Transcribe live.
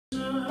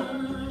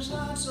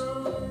lights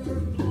are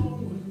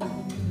glowing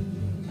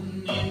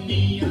in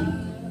the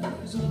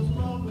eyes of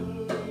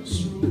lovers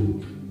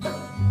strolling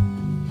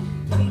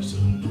across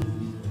the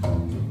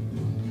lawn.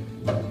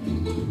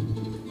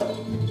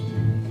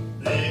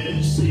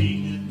 They're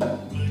singing,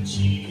 but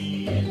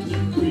she is the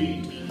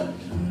greater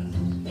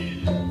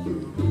in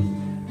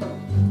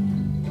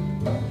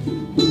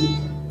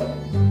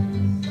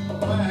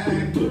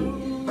black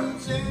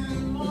boots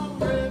and long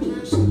red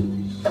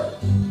dresses.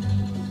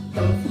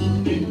 The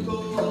flamenco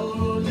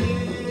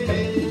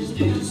is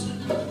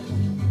dancing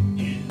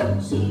in the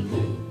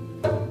saloon.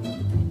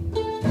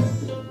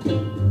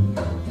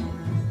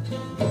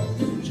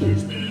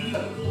 Church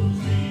bells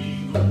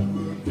ring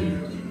over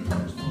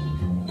Paris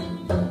old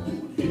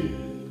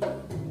hill.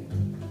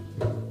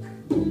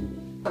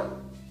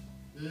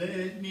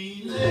 Let me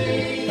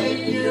lay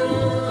in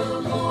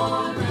your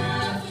warm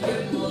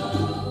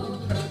afterglow,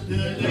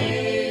 the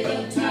lay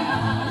of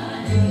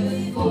time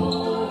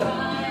before I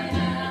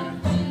have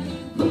to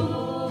go.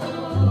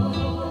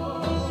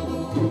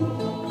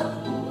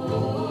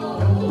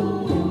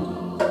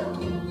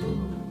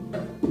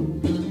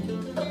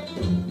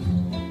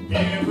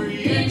 Every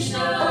inch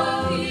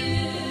of you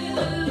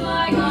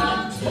I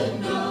got to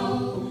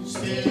know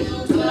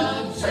still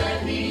tugs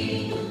at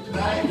me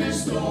like a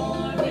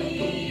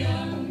stormy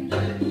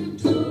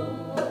undertow.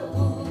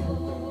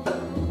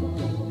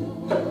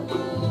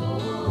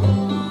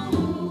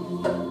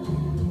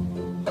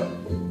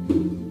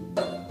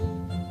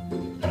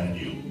 And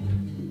you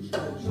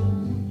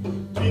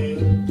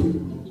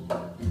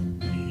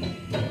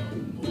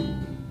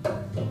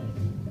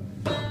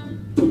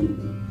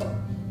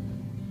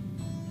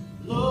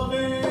love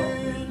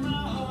in my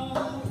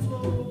heart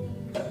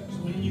flows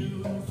when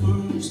you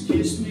first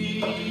kissed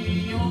me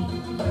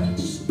on that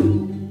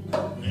slow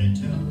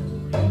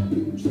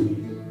Italian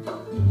tree.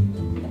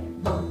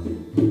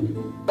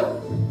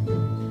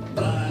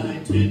 My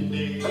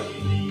 10-day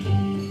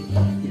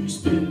leave you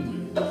spent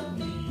with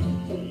me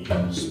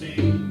in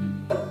Spain.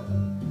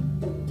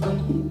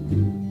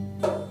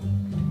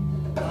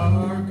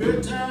 Our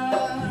good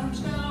times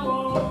now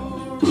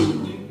are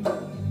ending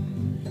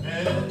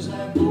as I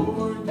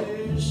board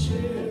this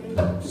ship,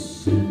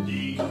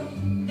 sending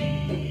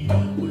me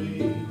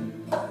away.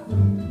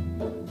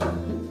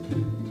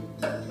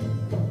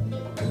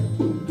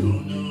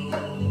 Don't know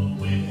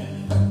when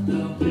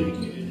I'll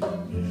make it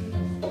back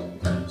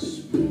this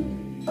way.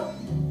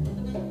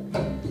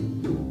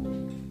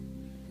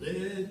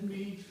 Let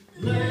me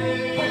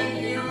lay in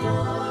your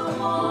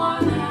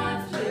warm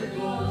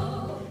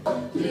afterglow,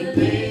 the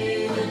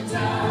day the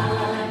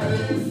time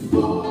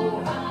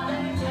before I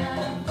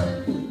have to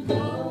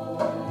go.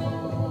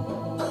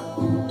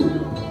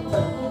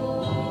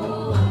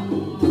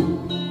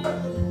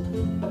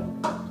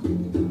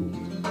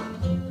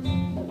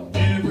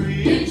 Every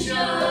inch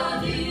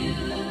of you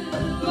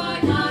I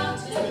got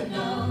to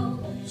know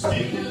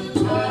still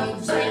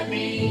tugs at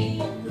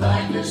me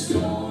like a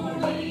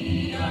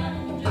stormy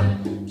undertow.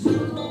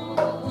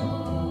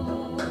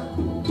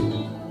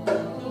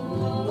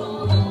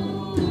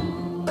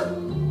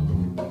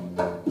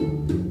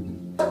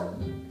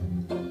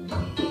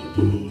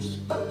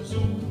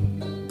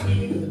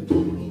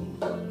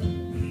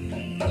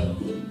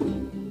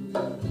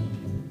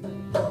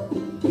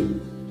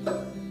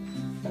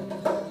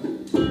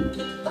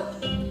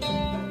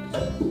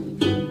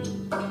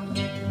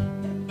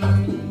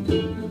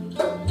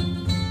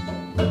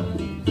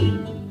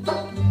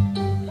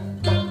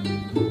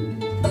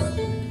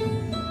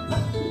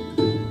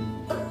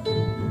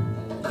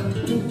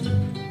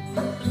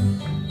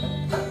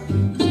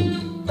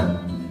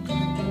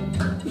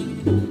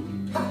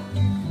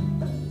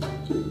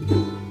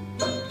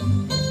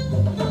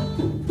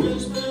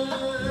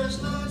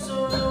 Christmas lights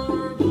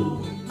are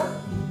glowing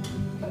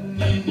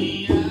in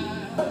the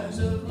eyes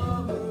of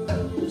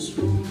lovers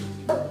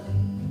strolling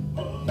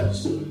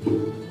across the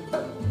lawn.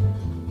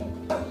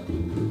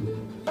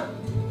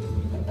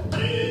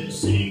 They're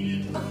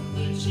singing,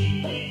 but she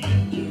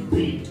ain't the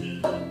ring to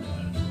the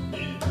night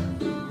in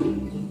the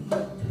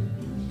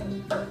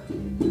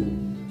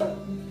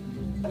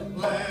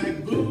black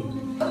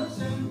boots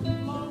and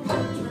long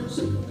red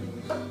dresses.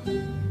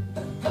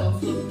 A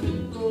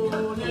flamenco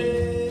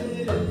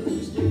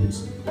is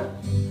dancing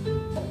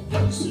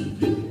in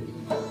Seville.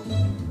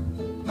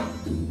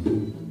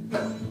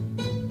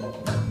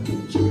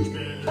 Church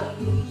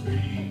bells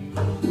ring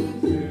over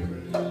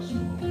Paris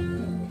old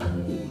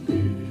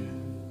hill.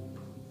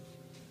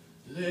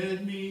 Let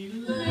me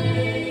lay